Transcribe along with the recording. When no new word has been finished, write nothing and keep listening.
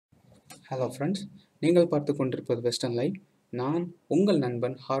Hello friends, நீங்கள் பார்த்து கொண்டிருப்பது வெஸ்டர்ன் லைவ். நான் உங்கள்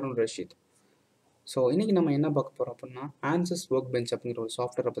நண்பன் ஹாரூன் ரஷீத். ஸோ இன்றைக்கி நம்ம என்ன பார்க்க போகிறோம் அப்படின்னா, ஆன்சஸ் ஒர்க் பெஞ்ச் அப்படிங்கிற ஒரு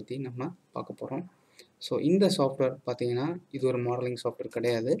சாஃப்ட்வேரை பற்றி நம்ம பார்க்க போகிறோம். ஸோ இந்த சாஃப்ட்வேர் பார்த்தீங்கன்னா, இது ஒரு மாடலிங் சாஃப்ட்வேர்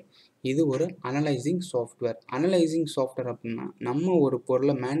கிடையாது. இது ஒரு அனலைசிங் சாஃப்ட்வேர். அனலைசிங் சாஃப்ட்வேர் அப்படின்னா, நம்ம ஒரு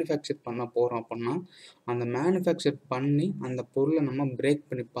பொருளை மேனுஃபேக்சர் பண்ண போகிறோம் அப்படின்னா, அந்த மேனுஃபேக்சர் பண்ணி அந்த பொருளை நம்ம பிரேக்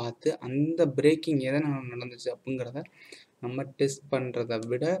பண்ணி பார்த்து, அந்த பிரேக்கிங் எதனால் நடந்துச்சு அப்படிங்கிறத நம்ம டெஸ்ட் பண்ணுறதை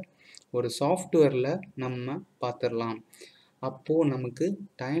விட ஒரு சாஃப்ட்வேரில் நம்ம பார்த்துடலாம். அப்போது நமக்கு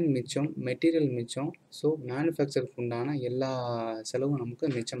டைம் மிச்சம், மெட்டீரியல் மிச்சம். ஸோ மேனுஃபேக்சருக்கு உண்டான எல்லா செலவும் நமக்கு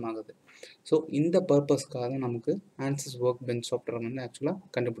மிச்சமாகுது. ஸோ இந்த பர்பஸ்க்காக நமக்கு ஆன்சஸ் ஒர்க் பெஞ்ச் சாஃப்ட்வேர் வந்து ஆக்சுவலாக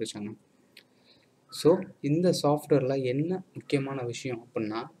கண்டுபிடிச்சாங்க. ஸோ இந்த சாஃப்ட்வேரில் என்ன முக்கியமான விஷயம்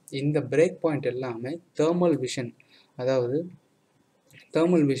அப்படின்னா, இந்த பிரேக் பாயிண்ட் எல்லாமே தேர்மல் விஷன். அதாவது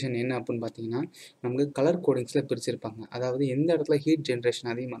தேர்மல் விஷன் என்ன அப்படின்னு பார்த்தீங்கன்னா, நமக்கு கலர் கோடிங்ஸில் பிரிச்சிருப்பாங்க. அதாவது எந்த இடத்துல ஹீட் ஜென்ரேஷன்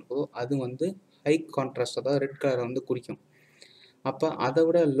அதிகமாக இருக்கோ அது வந்து ஹை கான்ட்ராஸ்ட், அதாவது ரெட் கலரை வந்து குறிக்கும். அப்போ அதை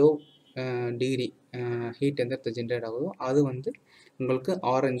விட லோ டிகிரி ஹீட் எந்த இடத்துல ஜென்ரேட் ஆகுதோ அது வந்து உங்களுக்கு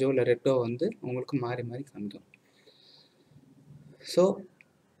ஆரஞ்சோ இல்லை ரெட்டோ வந்து உங்களுக்கு மாறி மாறி காமிக்கும். So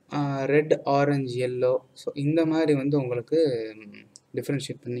red, orange, yellow, so இந்த மாதிரி வந்து உங்களுக்கு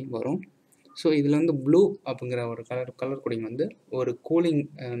டிஃப்ரென்ஷியேட் பண்ணி வரும். ஸோ இதில் வந்து ப்ளூ அப்படிங்கிற ஒரு கலர் கோடிங் வந்து ஒரு கூலிங்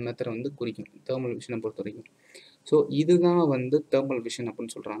மெத்தடை வந்து குறிக்கும் தேர்மல் விஷனை பொறுத்த வரைக்கும். ஸோ இதுதான் வந்து தேர்மல் விஷன்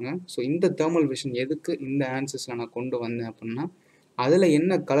அப்படின்னு சொல்கிறாங்க. ஸோ இந்த தேர்மல் விஷன் எதுக்கு இந்த ஆன்சர்ஸில் நான் கொண்டு வந்தேன் அப்படின்னா, அதில்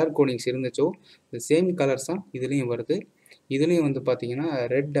என்ன கலர் கோடிங்ஸ் இருந்துச்சோ இந்த சேம் கலர்ஸ் தான் இதுலேயும் வருது. இதுலேயும் வந்து பார்த்தீங்கன்னா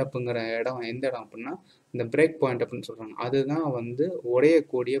ரெட் அப்படிங்கிற இடம் எந்த இடம் அப்படின்னா இந்த பிரேக் பாயிண்ட் அப்படின்னு சொல்கிறாங்க. அதுதான் வந்து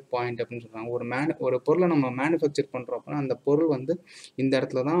உடையக்கூடிய பாயிண்ட் அப்படின்னு சொல்கிறாங்க. ஒரு பொருளை நம்ம மேனுஃபேக்சர் பண்ணுறோம் அப்படின்னா அந்த பொருள் வந்து இந்த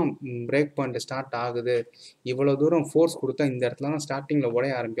இடத்துல தான் பிரேக் பாயிண்ட் ஸ்டார்ட் ஆகுது, இவ்வளோ தூரம் ஃபோர்ஸ் கொடுத்தா இந்த இடத்துல தான் ஸ்டார்டிங்கில்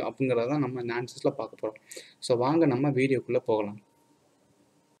உடைய ஆரம்பிக்கும் அப்படிங்கிறத தான் நம்ம இந்த ஆன்சர்ஸில் பார்க்க போகிறோம். ஸோ வாங்க நம்ம வீடியோக்குள்ளே போகலாம்.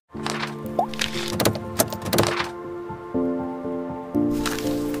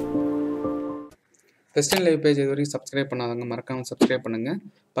 வெஸ்டர்ன் லைவ் பேஜ் இது வரைக்கும் சப்ஸ்கிரைப் பண்ணாதவங்க மறக்காமல் சப்ஸ்கிரைப் பண்ணுங்கள்.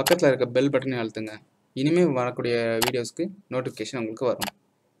 பக்கத்தில் இருக்க பெல் பட்டனை அழுத்துங்க. இனிமேல் வரக்கூடிய வீடியோஸ்க்கு நோட்டிஃபிகேஷன் உங்களுக்கு வரும்.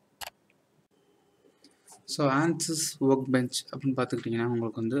 ஸோ ஆன்சஸ் ஒர்க் பெஞ்ச் அப்படின்னு பார்த்துக்கிட்டிங்கன்னா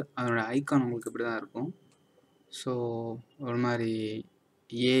உங்களுக்கு வந்து அதோடய ஐக்கான் உங்களுக்கு இப்படி தான் இருக்கும். ஸோ ஒரு மாதிரி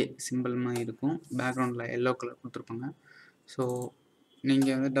ஏ சிம்பிள் மாதிரி இருக்கும். பேக்ரவுண்டில் எல்லோ கலர் கொடுத்துருப்பாங்க. ஸோ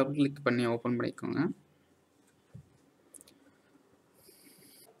நீங்கள் வந்து டபுள் கிளிக் பண்ணி ஓப்பன் பண்ணிக்கோங்க.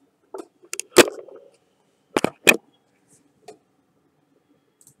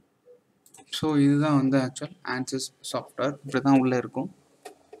 ஸோ இதுதான் வந்து ஆக்சுவல் ஆன்சஸ் சாஃப்ட்வேர். இப்படி தான் உள்ளே இருக்கும்.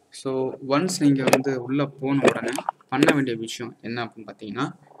 ஸோ ஒன்ஸ் நீங்கள் வந்து உள்ளே போன உடனே பண்ண வேண்டிய விஷயம் என்ன அப்படின்னு பார்த்தீங்கன்னா,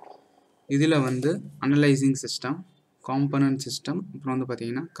 இதில் வந்து அனலைசிங் சிஸ்டம், காம்பனன்ட் சிஸ்டம், அப்புறம் வந்து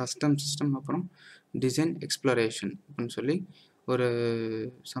பார்த்தீங்கன்னா கஸ்டம் சிஸ்டம், அப்புறம் டிசைன் எக்ஸ்ப்ளரேஷன் அப்படின்னு சொல்லி ஒரு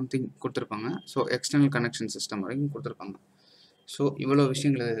சம்திங் கொடுத்துருப்பாங்க. ஸோ எக்ஸ்டர்னல் கனெக்ஷன் சிஸ்டம் வரைக்கும் கொடுத்துருப்பாங்க. ஸோ இவ்வளோ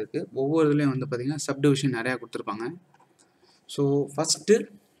விஷயங்கள் இருக்குது. ஒவ்வொரு இதுலேயும் வந்து பார்த்திங்கன்னா சப்டிவிஷன் நிறையா கொடுத்துருப்பாங்க. ஸோ ஃபஸ்ட்டு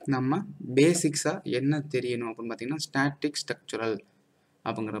நம்ம பேசிக்ஸாக என்ன தெரியணும் அப்படின்னு பார்த்தீங்கன்னா ஸ்டாட்டிக் ஸ்ட்ரக்சரல்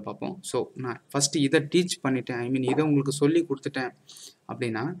அப்படிங்கிறத பார்ப்போம். ஸோ நான் ஃபஸ்ட்டு இதை டீச் பண்ணிட்டேன், இதை உங்களுக்கு சொல்லி கொடுத்துட்டேன்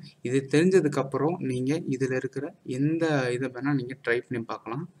அப்படின்னா, இது தெரிஞ்சதுக்கப்புறம் நீங்கள் இதில் இருக்கிற எந்த இதை வேணால் நீங்கள் ட்ரை பண்ணி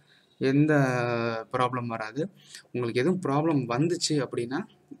பார்க்கலாம். எந்த ப்ராப்ளம் வராது. உங்களுக்கு எதுவும் ப்ராப்ளம் வந்துச்சு அப்படின்னா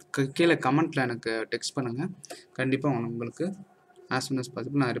கீழே கமெண்ட்டில் எனக்கு டெக்ஸ்ட் பண்ணுங்கள். கண்டிப்பாக உங்களுக்கு ஆஸ் சூன் அஸ்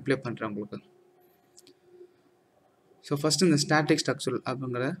பாசிபிள் நான் ரிப்ளை பண்ணுறேன் உங்களுக்கு. ஸோ ஃபஸ்ட்டு இந்த ஸ்டாட்டிக் ஸ்ட்ரக்சரல்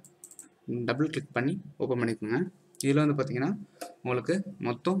அப்படிங்கிறத டபுள் கிளிக் பண்ணி ஓப்பன் பண்ணிக்கோங்க. இதில் வந்து பார்த்தீங்கன்னா உங்களுக்கு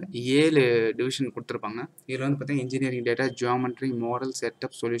மொத்தம் 7 டிவிஷன் கொடுத்துருப்பாங்க. இதில் வந்து பார்த்தீங்கன்னா engineering data, geometry, model,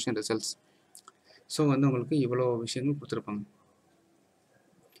 setup, solution, results. So வந்து உங்களுக்கு இவ்வளோ விஷயங்கள் கொடுத்துருப்பாங்க.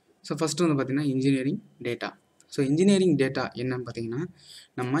 ஸோ ஃபஸ்ட்டு வந்து பார்த்தீங்கன்னா engineering data. So engineering data என்னன்னு பார்த்தீங்கன்னா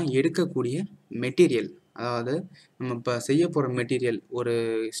நம்ம எடுக்கக்கூடிய மெட்டீரியல், அதாவது நம்ம இப்போ செய்ய போகிற மெட்டீரியல் ஒரு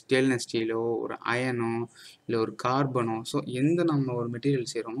ஸ்டெயின்லெஸ் ஸ்டீலோ, ஒரு அயனோ, இல்லை ஒரு கார்பனோ, ஸோ எந்த நம்ம ஒரு மெட்டீரியல்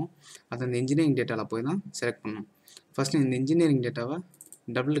செய்கிறோமோ அதை அந்த இன்ஜினியரிங் டேட்டாவில் போய் தான் செலக்ட் பண்ணணும். ஃபஸ்ட்டு இந்த இன்ஜினியரிங் டேட்டாவை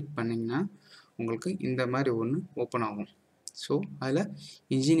டபுள் கிளிக் பண்ணிங்கன்னா உங்களுக்கு இந்த மாதிரி ஒன்று ஓப்பன் ஆகும். ஸோ அதில்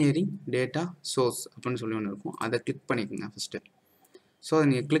இன்ஜினியரிங் டேட்டா சோர்ஸ் அப்படின்னு சொல்லி ஒன்று இருக்கும். அதை கிளிக் பண்ணிக்கோங்க ஃபஸ்ட்டு. ஸோ அதை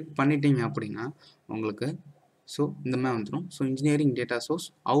நீங்கள் கிளிக் பண்ணிட்டீங்க அப்படின்னா உங்களுக்கு ஸோ இந்த மாதிரி வந்துடும். So engineering data source,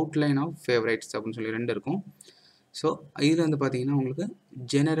 outline of favourites அப்படின்னு சொல்லி 2 இருக்கும். ஸோ இதில் வந்து பார்த்தீங்கன்னா உங்களுக்கு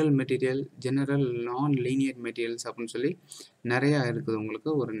ஜெனரல் மெட்டீரியல், ஜெனரல் நான் லீனியர் மெட்டீரியல்ஸ் அப்படின்னு சொல்லி நிறையா இருக்குது. உங்களுக்கு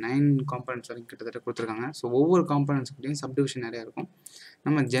ஒரு 9 காம்பனன்ட்ஸ் வரைக்கும் கிட்டத்தட்ட கொடுத்துருக்காங்க. ஸோ ஒவ்வொரு காம்பனன்ட்ஸ்கிட்டையும் சப்டிவிஷன் நிறையா இருக்கும்.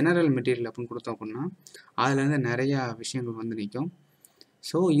 நம்ம ஜெனரல் மெட்டீரியல் அப்படின்னு கொடுத்தோம் அப்படின்னா அதுலேருந்து நிறையா விஷயங்கள் வந்து நிற்கும்.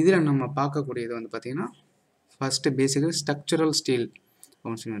 ஸோ இதில் நம்ம பார்க்கக்கூடியது வந்து பார்த்திங்கன்னா ஃபஸ்ட்டு பேசிக்காக ஸ்ட்ரக்சரல் ஸ்டீல்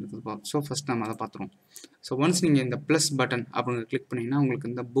கவுன்சிலிங் இருக்குது. ஸோ ஃபஸ்ட் நம்ம அதை பார்த்துருவோம். ஸோ ஒன்ஸ் நீங்கள் இந்த ப்ளஸ் பட்டன் அப்படிங்க கிளிக் பண்ணிங்கன்னா உங்களுக்கு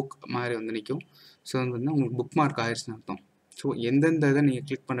இந்த புக் மாதிரி வந்து நிற்கும். ஸோ வந்து உங்களுக்கு புக் மார்க் ஆயிடுச்சுன்னு அர்த்தம். ஸோ எந்தெந்த இதை நீங்கள்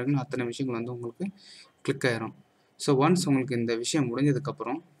கிளிக் பண்ணுறீங்களோ அத்தனை விஷயங்கள் வந்து உங்களுக்கு கிளிக் ஆயிரும். ஸோ ஒன்ஸ் உங்களுக்கு இந்த விஷயம்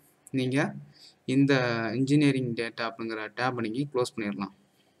முடிஞ்சதுக்கப்புறம் நீங்கள் இந்த இன்ஜினியரிங் டேட்டா அப்படிங்கிற டேப்பை நீங்கள் க்ளோஸ் பண்ணிடலாம்.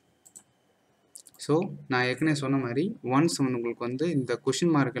 ஸோ நான் ஏற்கனவே சொன்ன மாதிரி ஒன்ஸ் உங்களுக்கு வந்து இந்த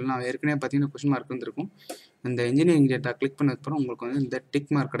கொஷின் மார்க் எல்லாம் ஏற்கனவே பார்த்தீங்கன்னா கொஷின் மார்க் வந்துருக்கும். இந்த இன்ஜினியரிங் டேட்டா கிளிக் பண்ணதுக்கப்புறம் உங்களுக்கு வந்து இந்த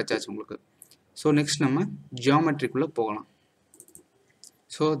டிக் மார்க் கிடச்சாச்சு உங்களுக்கு. ஸோ நெக்ஸ்ட் நம்ம ஜியாமெட்ரிக்குள்ளே போகலாம்.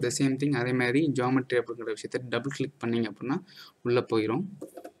 ஸோ த சேம் திங் அதே மாதிரி ஜியாமெட்ரி அப்படிங்கிற விஷயத்தை டபுள் கிளிக் பண்ணிங்க அப்படின்னா உள்ளே போயிடும்.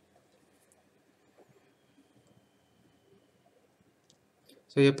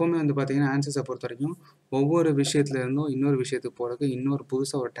 ஸோ எப்போவுமே வந்து பார்த்தீங்கன்னா ஆன்சர்ஸை பொறுத்த வரைக்கும் ஒவ்வொரு விஷயத்துலேருந்தும் இன்னொரு விஷயத்துக்கு போகிறதுக்கு இன்னொரு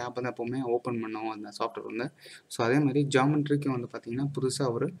புதுசாக ஒரு டேப்பை தான் எப்போவுமே ஓப்பன் பண்ணுவோம் அந்த சாஃப்ட்வேர் வந்து. ஸோ அதே மாதிரி ஜியாமெட்ரிக்கும் வந்து பார்த்திங்கன்னா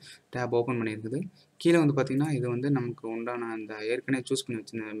புதுசாக ஒரு டேப் ஓப்பன் பண்ணியிருக்குது. கீழே வந்து பார்த்திங்கன்னா இது வந்து நமக்கு உண்டான அந்த ஏற்கனவே சூஸ் பண்ணி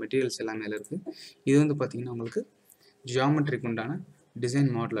வச்சிருந்த மெட்டீரியல்ஸ் எல்லாமே இருக்குது. இது வந்து பார்த்திங்கன்னா உங்களுக்கு ஜியாமெட்ரிக்கு உண்டான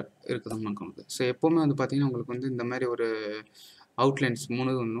டிசைன் மாடலர் இருக்குது நமக்கு. ஸோ எப்போவுமே வந்து பார்த்திங்கன்னா உங்களுக்கு வந்து இந்த மாதிரி ஒரு அவுட்லைன்ஸ்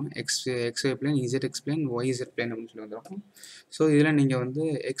 3 ஒன்றும் XY plane, ZX plane, YZ plane அப்படின்னு சொல்லி வந்துருக்கும். ஸோ இதில் நீங்கள் வந்து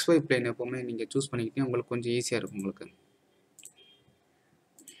எக்ஸ்ஒய் பிளேன் எப்போவுமே நீங்கள் சூஸ் பண்ணிக்கிட்டே உங்களுக்கு கொஞ்சம் ஈஸியாக இருக்கும் உங்களுக்கு.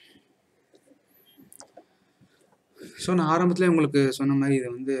 ஸோ நான் ஆரம்பத்தில் உங்களுக்கு சொன்ன மாதிரி இது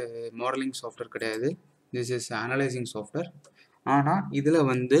வந்து மாடலிங் சாஃப்ட்வேர் கிடையாது, திஸ் இஸ் அனலைசிங் சாஃப்ட்வேர். ஆனால் இதில்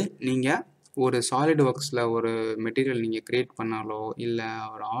வந்து நீங்கள் ஒரு சாலிட் ஒர்க்ஸில் ஒரு மெட்டீரியல் நீங்கள் க்ரியேட் பண்ணாலோ இல்லை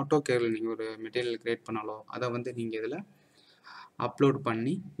ஒரு ஆட்டோகேடில் நீங்கள் ஒரு மெட்டீரியல் க்ரியேட் பண்ணாலோ அதை வந்து நீங்கள் இதில் அப்லோட்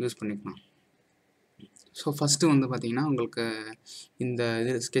பண்ணி யூஸ் பண்ணிக்கலாம். ஸோ ஃபஸ்ட்டு வந்து பார்த்திங்கன்னா உங்களுக்கு இந்த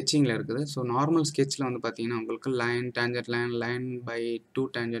இது ஸ்கெட்சிங்கில் இருக்குது. ஸோ நார்மல் ஸ்கெட்சில் வந்து பார்த்திங்கன்னா உங்களுக்கு line, டேஞ்சட் line, line by 2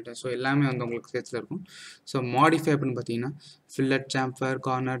 டேஞ்சட், so எல்லாமே வந்து உங்களுக்கு ஸ்கெட்சில் இருக்கும். ஸோ மாடிஃபை அப்படின்னு பார்த்தீங்கன்னா fillet, sambar,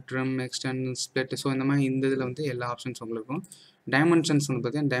 corner, trim, extend, split, so இந்த மாதிரி இந்த இதில் வந்து எல்லா ஆப்ஷன்ஸ் உங்களுக்கு இருக்கும். டைமென்ஷன்ஸ் வந்து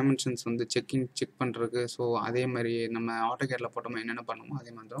பார்த்தீங்கன்னா டைமென்ஷன்ஸ் வந்து செக் பண்ணுறதுக்கு. ஸோ அதே மாதிரி நம்ம ஆட்டோகேடில் போட்டோமா என்னென்ன பண்ணுமோ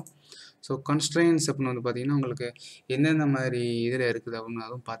அதே மாதிரி தான். ஸோ கன்ஸ்ட்ரெயின்ஸ் அப்படின்னு வந்து பார்த்திங்கன்னா உங்களுக்கு எந்தெந்த மாதிரி இதில் இருக்குது அப்படின்னு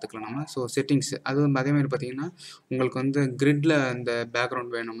அதுவும் பார்த்துக்கலாம் நம்ம. ஸோ செட்டிங்ஸ் அது வந்து அதே மாதிரி பார்த்திங்கன்னா உங்களுக்கு வந்து கிரிட்டில் இந்த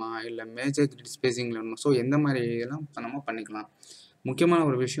பேக்ரவுண்ட் வேணுமா இல்லை மேஜர் கிரிட் ஸ்பேசிங் வேணுமா, ஸோ எந்த மாதிரி இதெல்லாம் நம்ம பண்ணிக்கலாம். முக்கியமான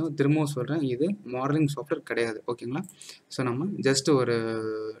ஒரு விஷயம் திரும்பவும் சொல்கிறேன், இது மாடலிங் சாஃப்ட்வேர் கிடையாது, ஓகேங்களா. ஸோ நம்ம ஜஸ்ட் ஒரு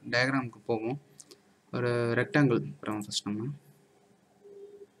டயக்ராமுக்கு போவோம். ஒரு ரெக்டாங்கிள் அப்புறம் ஃபஸ்ட் நம்ம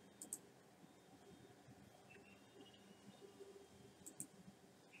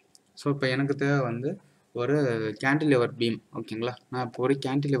ஸோ இப்போ எனக்கு தேவை வந்து ஒரு கேன்டிலிவர் பீம், ஓகேங்களா. நான் இப்போ ஒரு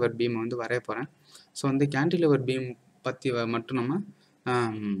கேன்டிலிவர் பீமை வந்து வரைய போகிறேன். ஸோ அந்த கேன்டிலிவர் பீம் பற்றி மட்டும் நம்ம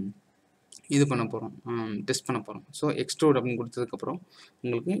இது பண்ண போகிறோம், டெஸ்ட் பண்ண போகிறோம். ஸோ எக்ஸ்ட்ரூட் அப்படின்னு கொடுத்ததுக்கப்புறம்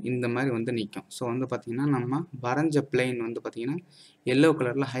உங்களுக்கு இந்த மாதிரி வந்து நிற்கும். ஸோ வந்து பார்த்திங்கன்னா நம்ம வரைஞ்ச பிளெயின் வந்து பார்த்திங்கன்னா எல்லோ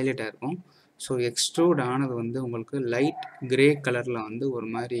கலரில் ஹைலைட் ஆகிருக்கும். ஸோ எக்ஸ்ட்ரூட் ஆனது வந்து உங்களுக்கு லைட் கிரே கலரில் வந்து ஒரு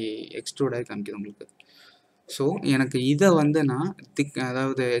மாதிரி எக்ஸ்ட்ரூட் ஆகி காமிக்குது உங்களுக்கு. ஸோ எனக்கு இதை வந்து நான்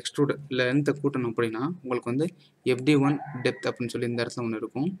அதாவது எக்ஸ்ட்ரூட் லென்த்தை கூட்டணும் அப்படின்னா உங்களுக்கு வந்து FD1 டெப்த் அப்படின்னு சொல்லி இந்த இடத்துல ஒன்று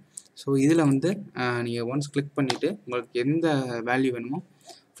இருக்கும். ஸோ இதில் வந்து நீங்கள் ஒன்ஸ் கிளிக் பண்ணிவிட்டு உங்களுக்கு எந்த வேல்யூ வேணுமோ,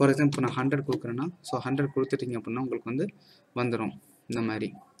 ஃபார் எக்ஸாம்பிள் நான் 100 கொடுக்குறேன்னா ஸோ 100 கொடுத்துட்டிங்க அப்படின்னா உங்களுக்கு வந்து வந்துடும் இந்த மாதிரி.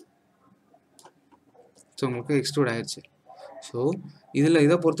 ஸோ உங்களுக்கு எக்ஸ்ட்ரூட் ஆயிடுச்சு. ஸோ இதில்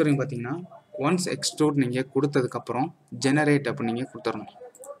இதை பொறுத்த வரைக்கும் பார்த்தீங்கன்னா ஒன்ஸ் எக்ஸ்ட்ரூட் நீங்கள் கொடுத்ததுக்கப்புறம் ஜெனரேட் அப்படின்னு நீங்கள் கொடுத்துடணும்.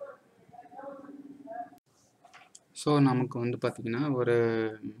 ஸோ நமக்கு வந்து பார்த்திங்கன்னா ஒரு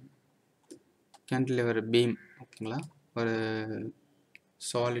கேன்டிலிவர் பீம், ஓகேங்களா, ஒரு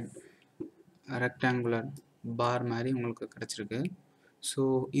சாலிட் ரெக்டாங்குலர் பார் மாதிரி உங்களுக்கு கிடச்சிருக்கு. ஸோ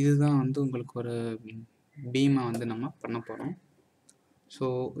இதுதான் வந்து உங்களுக்கு ஒரு பீமை வந்து நம்ம பண்ண போகிறோம். ஸோ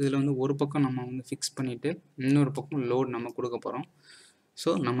இதில் வந்து ஒரு பக்கம் நம்ம வந்து ஃபிக்ஸ் பண்ணிவிட்டு இன்னொரு பக்கம் லோட் நம்ம கொடுக்க போகிறோம். ஸோ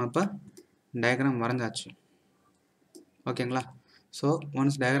நம்ம இப்போ டயக்ராம் வரைஞ்சாச்சு, ஓகேங்களா. ஸோ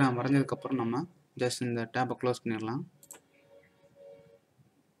ஒன்ஸ் டயக்ராம் வரைஞ்சதுக்கப்புறம் நம்ம ஜஸ்ட் இந்த டேப்பை க்ளோஸ் பண்ணிடலாம்.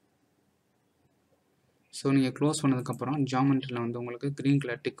 ஸோ நீங்கள் க்ளோஸ் பண்ணதுக்கப்புறம் ஜியாமெட்ரியில் வந்து உங்களுக்கு க்ரீன்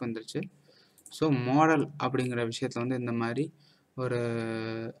கலர் டிக் வந்துருச்சு. ஸோ மாடல் அப்படிங்கிற விஷயத்தில் வந்து இந்த மாதிரி ஒரு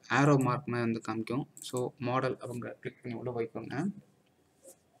ஆரோ மார்க் மாதிரி வந்து காமிக்கும். ஸோ மாடல் அப்படிங்கிற கிளிக் பண்ணி உள்ள வைக்கோங்க.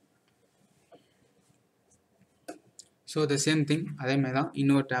 ஸோ த சேம் திங் அதேமாதிரி தான்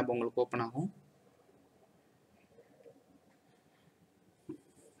இன்னொரு டேப் உங்களுக்கு ஓப்பன் ஆகும்.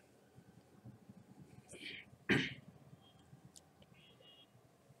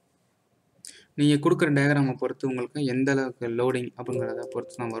 நீங்கள் கொடுக்குற டயக்ராமை பொறுத்து உங்களுக்கு எந்த அளவுக்கு லோடிங் அப்படிங்கிறத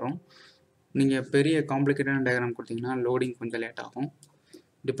பொறுத்து தான் வரும். நீங்கள் பெரிய காம்ப்ளிகேட்டான டயக்ராம் கொடுத்தீங்கன்னா லோடிங் கொஞ்சம் லேட் ஆகும்.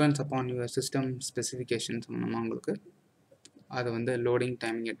 Depends upon your system specification சொன்னோம்னா உங்களுக்கு அது வந்து லோடிங்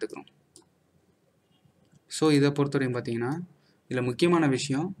டைமிங் எடுத்துக்கிறோம். ஸோ இதை பொறுத்த வரைக்கும் பார்த்தீங்கன்னா இதில் முக்கியமான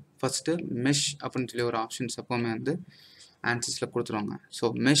விஷயம் ஃபஸ்ட்டு மெஷ் அப்படின்னு சொல்லி ஒரு ஆப்ஷன்ஸ் எப்போவுமே வந்து ஆன்சிஸில் கொடுத்துருவாங்க. ஸோ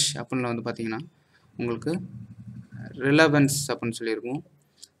மெஷ் அப்படின்னு வந்து பார்த்தீங்கன்னா உங்களுக்கு ரிலவன்ஸ் அப்படின்னு சொல்லியிருக்கும்.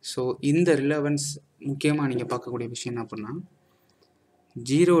 ஸோ இந்த ரிலவன்ஸ் முக்கியமாக நீங்கள் பார்க்கக்கூடிய விஷயம் என்ன அப்படின்னா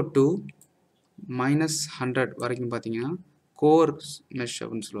 0 to -100 வரைக்கும் பார்த்தீங்கன்னா கோர்ஸ் மெஷ்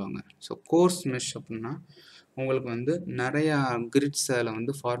அப்படின்னு சொல்லுவாங்க. ஸோ கோர்ஸ் மெஷ் அப்படின்னா உங்களுக்கு வந்து நிறையா கிரிட்ஸ் அதில்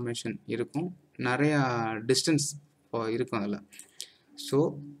வந்து ஃபார்மேஷன் இருக்கும், நிறையா டிஸ்டன்ஸ் இருக்கும் அதில். ஸோ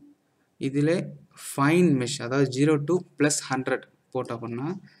இதில் ஃபைன் மெஷ் அதாவது 0 to +100 போட்டோம் அப்படின்னா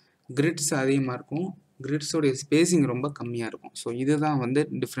கிரிட்ஸ் அதிகமாக இருக்கும், கிரிட்ஸோடைய ஸ்பேஸிங் ரொம்ப கம்மியாக இருக்கும். ஸோ இதுதான் வந்து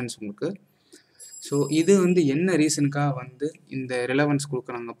டிஃப்ரென்ஸ் உங்களுக்கு. ஸோ இது வந்து என்ன ரீசனுக்காக வந்து இந்த ரிலவன்ஸ்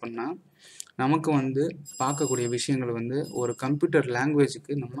கொடுக்குறாங்க அப்படின்னா நமக்கு வந்து பார்க்கக்கூடிய விஷயங்கள் வந்து ஒரு கம்ப்யூட்டர்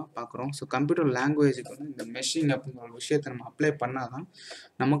லாங்குவேஜுக்கு நம்ம பார்க்குறோம். ஸோ கம்ப்யூட்டர் லாங்குவேஜுக்கு வந்து இந்த மெஷிங் அப்படிங்கிற ஒரு விஷயத்தை நம்ம அப்ளை பண்ணால் தான்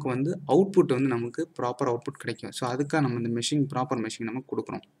நமக்கு வந்து அவுட்புட் வந்து நமக்கு ப்ராப்பர் அவுட்புட் கிடைக்கும். ஸோ அதுக்காக நம்ம இந்த மெஷின் ப்ராப்பர் மெஷின் நம்ம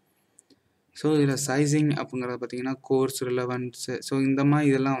கொடுக்குறோம். ஸோ இதில் சைஸிங் அப்படிங்கிறத பார்த்தீங்கன்னா கோர்ஸ் ரிலவன்ஸு, ஸோ இந்த மாதிரி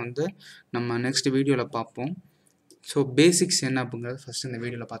இதெல்லாம் வந்து நம்ம நெக்ஸ்ட் வீடியோவில் பார்ப்போம். ஸோ பேசிக்ஸ் என்ன அப்படிங்கிறத ஃபஸ்ட்டு இந்த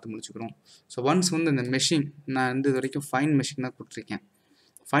வீடியோவில் பார்த்து முடிச்சுக்கிறோம். ஸோ ஒன்ஸ் வந்து இந்த மெஷின் நான் வந்து இது வரைக்கும் ஃபைன் மெஷின் தான் கொடுத்துருக்கேன்.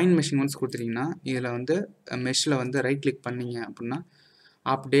 ஃபைன் மெஷின் ஒன்ஸ் கொடுத்துட்டிங்கன்னா இதில் வந்து மெஷ்ஷில் வந்து ரைட் கிளிக் பண்ணிங்க அப்படின்னா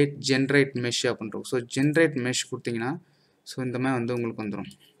அப்டேட் ஜென்ரேட் மெஷ் அப்படின்றோம். ஸோ ஜென்ரேட் மெஷ் கொடுத்தீங்கன்னா ஸோ இந்த மாதிரி வந்து உங்களுக்கு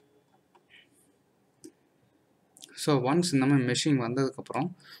வந்துடும். ஸோ ஒன்ஸ் இந்த மாதிரி மெஷின் வந்ததுக்கப்புறம்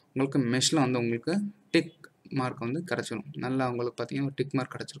உங்களுக்கு மெஷ்ஷில் வந்து உங்களுக்கு டிக் மார்க் வந்து கிடச்சிரும். நல்லா உங்களுக்கு பார்த்தீங்கன்னா ஒரு டிக்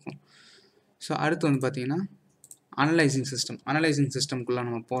மார்க் கிடச்சிருக்கும். ஸோ அடுத்து வந்து பார்த்தீங்கன்னா அனலைசிங் சிஸ்டம்குள்ளே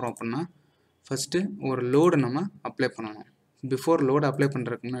நம்ம போகிறோம் அப்படின்னா ஃபஸ்ட்டு ஒரு லோடு நம்ம அப்ளை பண்ணணும். பிஃபோர் லோடு அப்ளை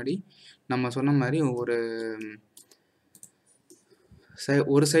பண்ணுறதுக்கு முன்னாடி நம்ம சொன்ன மாதிரி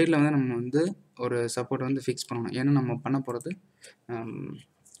ஒரு சைடில் வந்து நம்ம வந்து ஒரு சப்போர்ட் வந்து ஃபிக்ஸ் பண்ணணும். ஏன்னா நம்ம பண்ண போகிறது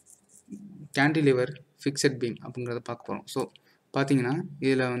கேண்டிலிவர் ஃபிக்ஸட் பீம் அப்படிங்கிறத பார்க்க போகிறோம். ஸோ பார்த்தீங்கன்னா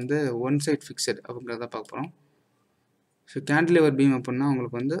இதில் வந்து ஒன் சைட் ஃபிக்ஸட் அப்படிங்கிறத பார்க்க போகிறோம். ஸோ கேண்டிலிவர் பீம் அப்படின்னா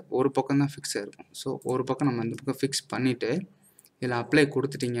உங்களுக்கு வந்து ஒரு பக்கம் தான் ஃபிக்ஸாக இருக்கும். ஸோ ஒரு பக்கம் நம்ம இந்த பக்கம் ஃபிக்ஸ் பண்ணிவிட்டு இதில் அப்ளை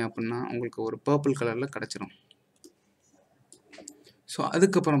கொடுத்துட்டீங்க அப்படின்னா உங்களுக்கு ஒரு பர்பிள் கலரில் கிடச்சிரும். ஸோ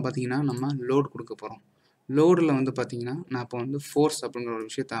அதுக்கப்புறம் பார்த்தீங்கன்னா நம்ம லோடு கொடுக்க போகிறோம். லோடில் வந்து பார்த்தீங்கன்னா நான் இப்போ வந்து ஃபோர்ஸ் அப்படிங்கிற ஒரு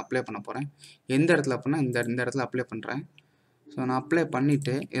விஷயத்தை அப்ளை பண்ண போகிறேன். எந்த இடத்துல அப்படின்னா இந்த இடத்துல அப்ளை பண்ணுறேன். ஸோ நான் அப்ளை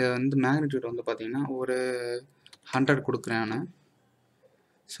பண்ணிவிட்டு இதை வந்து மேக்னிடியூட் வந்து பார்த்தீங்கன்னா ஒரு 100 கொடுக்குறேன் நான்.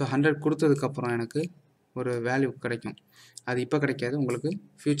 ஸோ 100 கொடுத்ததுக்கப்புறம் எனக்கு ஒரு வேல்யூ கிடைக்கும். அது இப்போ கிடைக்காது, உங்களுக்கு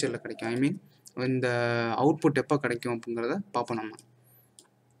ஃப்யூச்சரில் கிடைக்கும். ஐ மீன் இந்த அவுட்புட் எப்போ கிடைக்கும் அப்படிங்கிறத பார்ப்போம் நம்ம.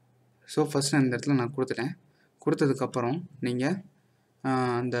 ஸோ ஃபஸ்ட்டு அந்த இடத்துல நான் கொடுத்துட்டேன். கொடுத்ததுக்கப்புறம் நீங்கள்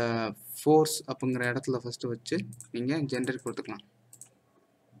அந்த ஃபோர்ஸ் அப்படிங்கிற இடத்துல ஃபஸ்ட்டு வச்சு நீங்கள் ஜென்ரேட் கொடுத்துக்கலாம்.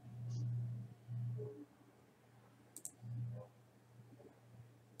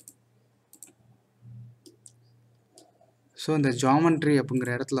 ஸோ இந்த ஜாமெண்ட்ரி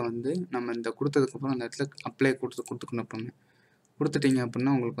அப்படிங்கிற இடத்துல வந்து நம்ம இந்த கொடுத்ததுக்கப்புறம் அந்த இடத்துல அப்ளை கொடுத்துக்கணும். எப்பவுமே கொடுத்துட்டீங்க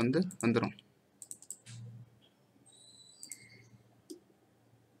அப்படின்னா உங்களுக்கு வந்து வந்துடும்.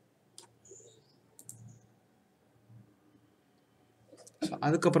 ஸோ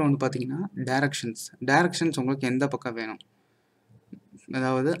அதுக்கப்புறம் வந்து பார்த்தீங்கன்னா டைரக்ஷன்ஸ் உங்களுக்கு எந்த பக்கம் வேணும்,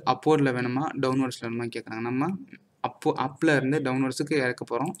 அதாவது அப்வர்டில் வேணுமா டவுன்வர்ட்ஸில் வேணுமா கேட்குறாங்க. நம்ம அப்பில் இருந்து டவுன்வர்ட்ஸுக்கு இறக்க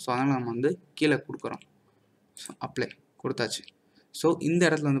போகிறோம். ஸோ அதனால் நம்ம வந்து கீழே கொடுக்குறோம். ஸோ அப்ளை கொடுத்தாச்சு. ஸோ இந்த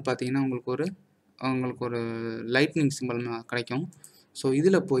இடத்துல வந்து பார்த்தீங்கன்னா உங்களுக்கு ஒரு லைட்னிங் சிம்பிள் கிடைக்கும். ஸோ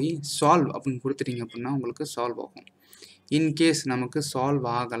இதில் போய் சால்வ் அப்படின்னு கொடுத்துட்டீங்க அப்படின்னா உங்களுக்கு சால்வ் ஆகும். இன்கேஸ் நமக்கு சால்வ்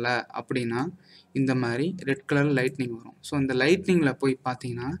ஆகலை அப்படின்னா இந்த மாதிரி ரெட் கலர் லைட்னிங் வரும். ஸோ இந்த லைட்னிங்கில் போய்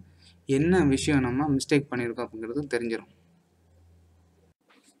பார்த்தீங்கன்னா என்ன விஷயம் நம்ம மிஸ்டேக் பண்ணியிருக்கோம் அப்படிங்கிறது தெரிஞ்சிடும்.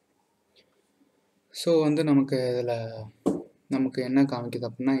 ஸோ வந்து நமக்கு என்ன காமிக்குது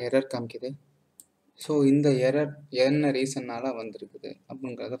அப்படின்னா எரர் காமிக்குது. ஸோ இந்த எரர் என்ன ரீசன்னால் வந்திருக்குது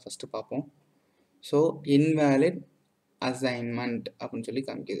அப்படிங்கிறத ஃபஸ்ட்டு பார்ப்போம். ஸோ இன்வேலிட் அசைன்மெண்ட் அப்படின்னு சொல்லி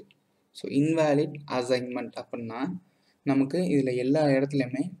காமிக்குது. ஸோ இன்வேலிட் அசைன்மெண்ட் அப்படின்னா நமக்கு இதில் எல்லா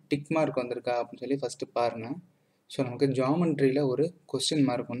இடத்துலையுமே டிக் மார்க் வந்திருக்கா அப்படின்னு சொல்லி ஃபஸ்ட்டு பாருங்கள். ஸோ நமக்கு ஜாமெண்ட்ரியில் ஒரு கொஸ்டின்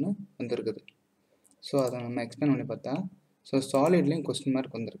மார்க் ஒன்று வந்திருக்குது. ஸோ அதை நம்ம எக்ஸ்பிளைன் பண்ணி பார்த்தா ஸோ சாலிட்லேயும் கொஸ்டின்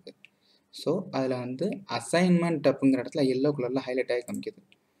மார்க் வந்திருக்கு. ஸோ அதில் வந்து அசைன்மெண்ட் அப்படிங்கிற இடத்துல எல்லோ கலரில் ஹைலைட் ஆகி காமிக்குது.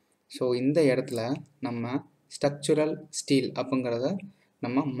 ஸோ இந்த இடத்துல நம்ம ஸ்ட்ரக்சுரல் ஸ்டீல் அப்படிங்கிறத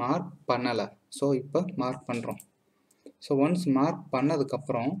நம்ம மார்க் பண்ணலை. ஸோ இப்போ மார்க் பண்ணுறோம். ஸோ ஒன்ஸ் மார்க்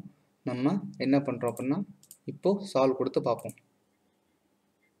பண்ணதுக்கப்புறம் நம்ம என்ன பண்ணுறோம் அப்படின்னா இப்போது சால்வ் கொடுத்து பார்ப்போம்.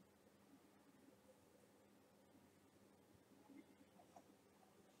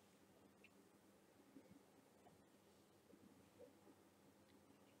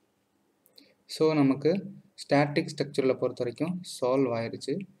 ஸோ நமக்கு ஸ்டாட்டிக் ஸ்ட்ரக்சரில் பொறுத்த வரைக்கும் சால்வ்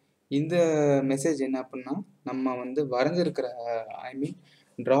ஆயிடுச்சு. இந்த மெசேஜ் என்ன அப்படின்னா நம்ம வந்து வரைஞ்சிருக்கிற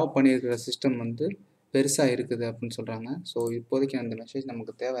ட்ரா பண்ணியிருக்கிற சிஸ்டம் வந்து பெருசாக இருக்குது அப்படின்னு சொல்கிறாங்க. ஸோ இப்போதைக்கு அந்த மெசேஜ்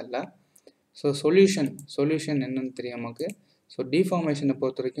நமக்கு தேவையில்லை. ஸோ சொல்யூஷன் என்னன்னு தெரியும் நமக்கு. ஸோ டிஃபார்மேஷனை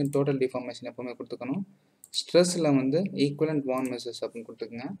பொறுத்த வரைக்கும் டோட்டல் டிஃபார்மேஷன் எப்போவுமே கொடுத்துக்கணும். ஸ்ட்ரெஸ்ஸில் வந்து ஈக்குவலண்ட் வான் மெசேஜ் அப்படின்னு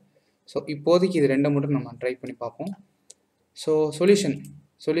கொடுத்துக்குங்க. ஸோ இப்போதைக்கு இது ரெண்டை மட்டும் நம்ம ட்ரை பண்ணி பார்ப்போம். ஸோ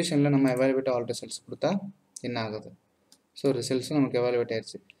சொல்யூஷனில் நம்ம எவாலுவேட் ஆல் ரிசல்ட்ஸ் கொடுத்தா என்ன ஆகுது. ஸோ ரிசல்ட்ஸும் நமக்கு எவாலுவேட்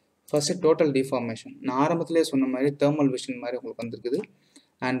ஆயிடுச்சு. ஃபஸ்ட்டு டோட்டல் டிஃபார்மேஷன் நான் ஆரம்பத்திலே சொன்ன மாதிரி தேர்மல் விஷன் மாதிரி உங்களுக்கு வந்துருக்குது.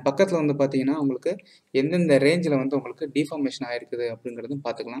 அண்ட் பக்கத்தில் வந்து பார்த்தீங்கன்னா உங்களுக்கு எந்தெந்த ரேஞ்சில் வந்து உங்களுக்கு டிஃபார்மேஷன் ஆகிருக்குது அப்படிங்கிறதும்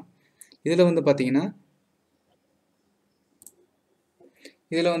பார்த்துக்கலாம். இதில் வந்து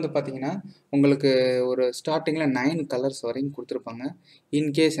பார்த்தீங்கன்னா உங்களுக்கு ஒரு ஸ்டார்டிங்கில் 9 கலர்ஸ் வரைக்கும் கொடுத்துருப்பாங்க.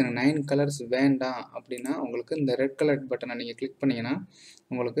 இன்கேஸ் எனக்கு 9 கலர்ஸ் வேண்டாம் அப்படின்னா உங்களுக்கு இந்த ரெட் கலர் பட்டனை நீங்கள் கிளிக் பண்ணிங்கன்னா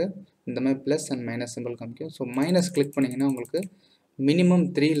உங்களுக்கு இந்த மாதிரி ப்ளஸ் அண்ட் மைனஸ் சிம்பிள் காமிக்கும். ஸோ மைனஸ் கிளிக் பண்ணிங்கன்னா உங்களுக்கு மினிமம்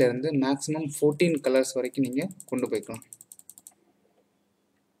 3லேருந்து மேக்ஸிமம் 14 கலர்ஸ் வரைக்கும் நீங்கள் கொண்டு போய்க்கலாம்.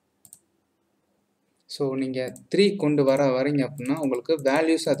 ஸோ நீங்கள் 3 கொண்டு வரீங்க அப்படின்னா உங்களுக்கு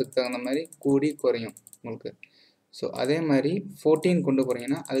வேல்யூஸ் அதுக்கு தகுந்த மாதிரி கூடி குறையும் உங்களுக்கு. ஸோ அதே மாதிரி 14 கொண்டு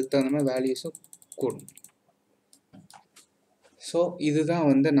போகிறீங்கன்னா அதுக்கு தகுந்த மாதிரி வேல்யூஸும் கூடும். ஸோ இதுதான்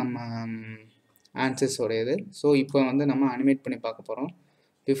வந்து நம்ம ஆன்சர்ஸோடையது. ஸோ இப்போ வந்து நம்ம அனிமேட் பண்ணி பார்க்க போகிறோம்.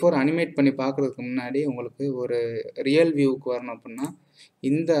 பிஃபோர் அனிமேட் பண்ணி பார்க்குறதுக்கு முன்னாடி உங்களுக்கு ஒரு ரியல் வியூவுக்கு வரணும் அப்படின்னா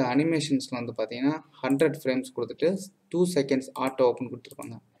இந்த அனிமேஷன்ஸில் வந்து பார்த்தீங்கன்னா 100 ஃப்ரேம்ஸ் கொடுத்துட்டு 2 செகண்ட்ஸ் ஆட்டோ ஓப்பன்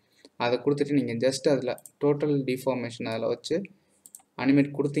கொடுத்துருப்பாங்க. அதை கொடுத்துட்டு நீங்கள் ஜஸ்ட் அதில் டோட்டல் டிஃபார்மேஷன் அதில் வச்சு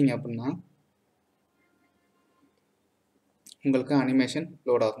அனிமேட் கொடுத்தீங்க அப்படின்னா உங்களுக்கு அனிமேஷன்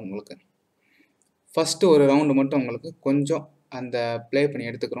லோட் ஆகும். உங்களுக்கு ஃபஸ்ட்டு ஒரு ரவுண்டு மட்டும் உங்களுக்கு கொஞ்சம் அந்த ப்ளே பண்ணி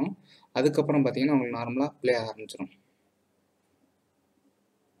எடுத்துக்கிறோம். அதுக்கப்புறம் பார்த்தீங்கன்னா உங்களுக்கு நார்மலாக ப்ளே ஆரம்பிச்சிடும்.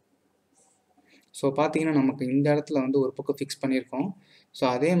 ஸோ பார்த்தீங்கன்னா நமக்கு இந்த இடத்துல வந்து ஒரு பக்கம் ஃபிக்ஸ் பண்ணியிருக்கோம். ஸோ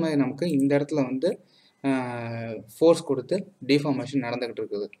அதே மாதிரி நமக்கு இந்த இடத்துல வந்து ஃபோர்ஸ் கொடுத்து டிஃபார்மேஷன் நடந்துக்கிட்டு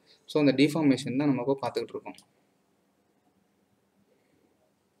இருக்குது. ஸோ அந்த டிஃபார்மேஷன் தான் நம்ம இப்போ பார்த்துக்கிட்டு இருக்கோம்.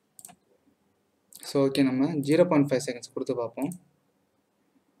 ஸோ ஓகே, நம்ம 0.5 செகண்ட்ஸ் கொடுத்து பார்ப்போம்.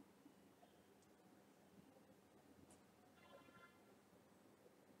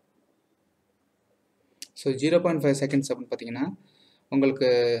 ஸோ 0.5 செகண்ட்ஸ் அப்படின்னு பார்த்தீங்கன்னா உங்களுக்கு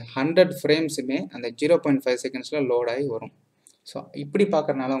 100 ஃப்ரேம்ஸுமே அந்த 0.5 செகண்ட்ஸில் லோட் ஆகி வரும். ஸோ இப்படி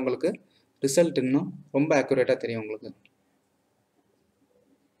பார்க்குறனால உங்களுக்கு ரிசல்ட் இன்னும் ரொம்ப அக்யூரேட்டாக தெரியும் உங்களுக்கு.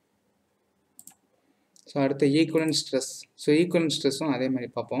 ஸோ அடுத்து ஈக்குவலன்ட் ஸ்ட்ரெஸ். ஸோ ஈக்குவலன்ட் ஸ்ட்ரெஸ்ஸும் அதே மாதிரி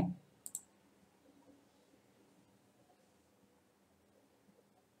பார்ப்போம்.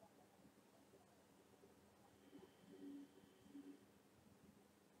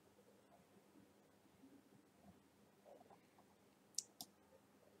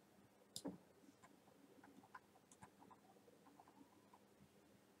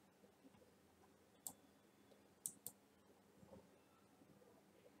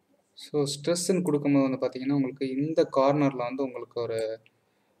 ஸோ ஸ்ட்ரெஸ்ன்னு கொடுக்கும்போது வந்து பார்த்தீங்கன்னா உங்களுக்கு இந்த கார்னரில் வந்து உங்களுக்கு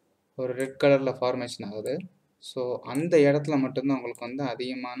ஒரு ரெட் கலரில் ஃபார்மேஷன் ஆகுது. ஸோ அந்த இடத்துல மட்டும்தான் உங்களுக்கு வந்து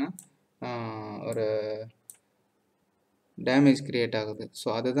அதிகமான ஒரு டேமேஜ் க்ரியேட் ஆகுது. ஸோ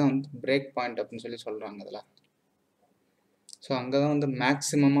அதுதான் வந்து பிரேக் பாயிண்ட் அப்படின்னு சொல்லி சொல்கிறாங்க அதில். ஸோ அங்கே தான் வந்து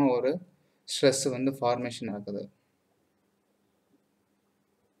மேக்ஸிமமாக ஒரு ஸ்ட்ரெஸ் வந்து ஃபார்மேஷன் ஆகுது.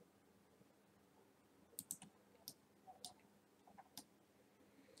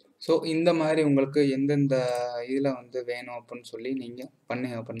 ஸோ இந்த மாதிரி உங்களுக்கு எந்தெந்த இதில் வந்து வேணும் அப்படின்னு சொல்லி நீங்கள்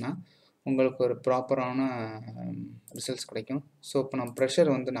பண்ணீங்க அப்படின்னா உங்களுக்கு ஒரு ப்ராப்பரான ரிசல்ட்ஸ் கிடைக்கும். ஸோ இப்போ நான்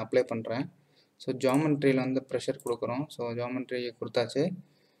ப்ரெஷர் வந்து நான் அப்ளை பண்ணுறேன். ஸோ ஜாமெண்ட்ரியில் வந்து ப்ரெஷர் கொடுக்குறோம். ஸோ ஜாமெண்ட்ரி கொடுத்தாச்சு.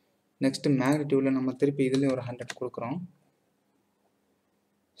 நெக்ஸ்ட்டு மேக்னிடியூடில் நம்ம திருப்பி இதுலேயும் ஒரு 100 கொடுக்குறோம்.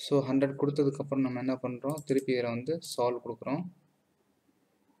 ஸோ 100 கொடுத்ததுக்கப்புறம் நம்ம என்ன பண்ணுறோம், திருப்பி இதில் வந்து சால்வ் கொடுக்குறோம்.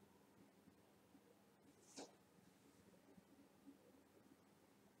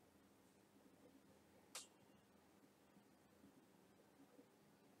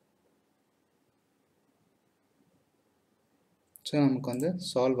 ஸோ நமக்கு வந்து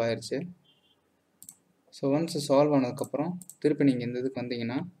சால்வ் ஆயிடுச்சு. ஸோ ஒன்ஸ் சால்வ் ஆனதுக்கப்புறம் திருப்பி நீங்கள் இந்த இதுக்கு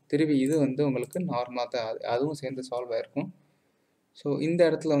வந்தீங்கன்னா திருப்பி இது வந்து உங்களுக்கு நார்மலாக தான் அதுவும் சேர்ந்து சால்வ் ஆகிருக்கும். ஸோ இந்த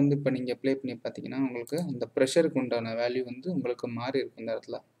இடத்துல வந்து இப்போ நீங்கள் ப்ளே பண்ணி பார்த்தீங்கன்னா உங்களுக்கு அந்த ப்ரெஷருக்கு உண்டான வேல்யூ வந்து உங்களுக்கு மாறி இருக்கும் இந்த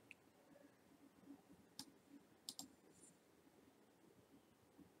இடத்துல.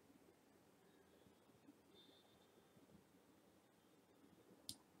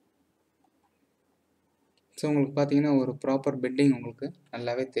 ஸோ உங்களுக்கு பார்த்தீங்கன்னா ஒரு ப்ராப்பர் பெட்டிங் உங்களுக்கு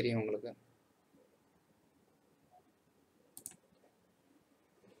நல்லாவே தெரியும் உங்களுக்கு.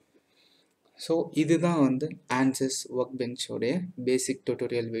 ஸோ இதுதான் வந்து ஆன்சஸ் ஒர்க் பெஞ்சோடைய பேசிக்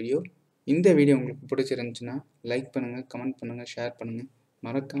டியூட்டோரியல் வீடியோ. இந்த வீடியோ உங்களுக்கு பிடிச்சிருந்துச்சுன்னா லைக் பண்ணுங்கள், கமெண்ட் பண்ணுங்கள், ஷேர் பண்ணுங்கள்,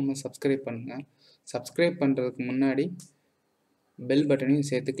 மறக்காமல் சப்ஸ்கிரைப் பண்ணுங்கள். சப்ஸ்கிரைப் பண்ணுறதுக்கு முன்னாடி பெல் பட்டனையும்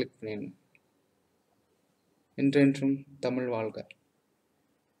சேர்த்து கிளிக் பண்ணிடுங்க. என்றென்றும் தமிழ் வாழ்க.